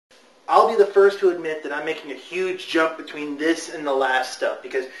I'll be the first to admit that I'm making a huge jump between this and the last stuff,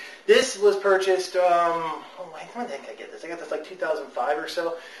 because this was purchased, when did I get this? I got this like 2005 or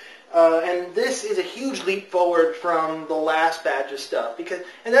so. And this is a huge leap forward from the last batch of stuff,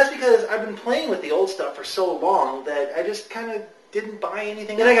 and that's because I've been playing with the old stuff for so long that I just kind of didn't buy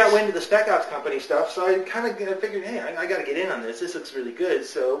anything. Then I got wind of the Spec Ops company stuff, so I kind of figured, hey, I got to get in on this. This looks really good,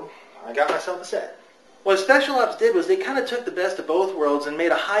 so I got myself a set. What Spec Ops did was they kind of took the best of both worlds and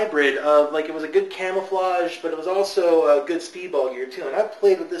made a hybrid of, like, it was a good camouflage, but it was also a good speedball gear too. And I've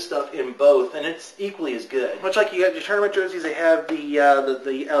played with this stuff in both, and it's equally as good. Much like you got your tournament jerseys, they have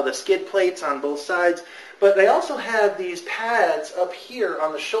the skid plates on both sides, but they also have these pads up here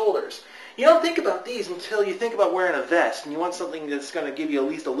on the shoulders. You don't think about these until you think about wearing a vest, and you want something that's going to give you at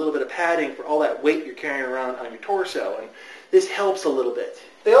least a little bit of padding for all that weight you're carrying around on your torso, and this helps a little bit.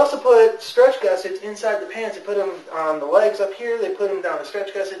 They also put stretch gussets inside the pants. They put them on the legs up here. They put them down the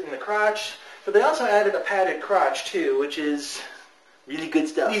stretch gusset in the crotch. But they also added a padded crotch too, which is really good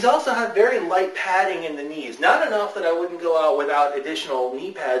stuff. These also have very light padding in the knees. Not enough that I wouldn't go out without additional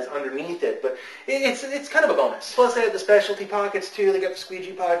knee pads underneath it, but it's kind of a bonus. Plus they have the specialty pockets too. They got the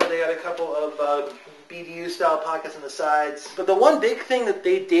squeegee pocket. They got a couple of BDU style pockets on the sides. But the one big thing that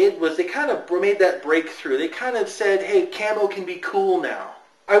they did was they kind of made that breakthrough. They kind of said, hey, camo can be cool now.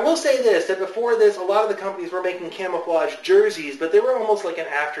 I will say this, that before this, a lot of the companies were making camouflage jerseys, but they were almost like an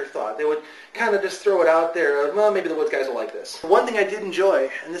afterthought. They would kind of just throw it out there, well, maybe the Woods guys will like this. One thing I did enjoy,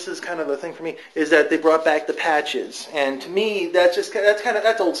 and this is kind of a thing for me, is that they brought back the patches. And to me, that's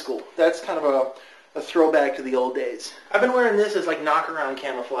old school. That's kind of a throwback to the old days. I've been wearing this as like knock-around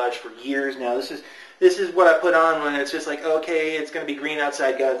camouflage for years now. This is what I put on when it's just like, okay, it's going to be green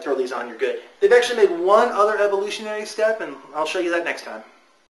outside, gotta throw these on, you're good. They've actually made one other evolutionary step, and I'll show you that next time.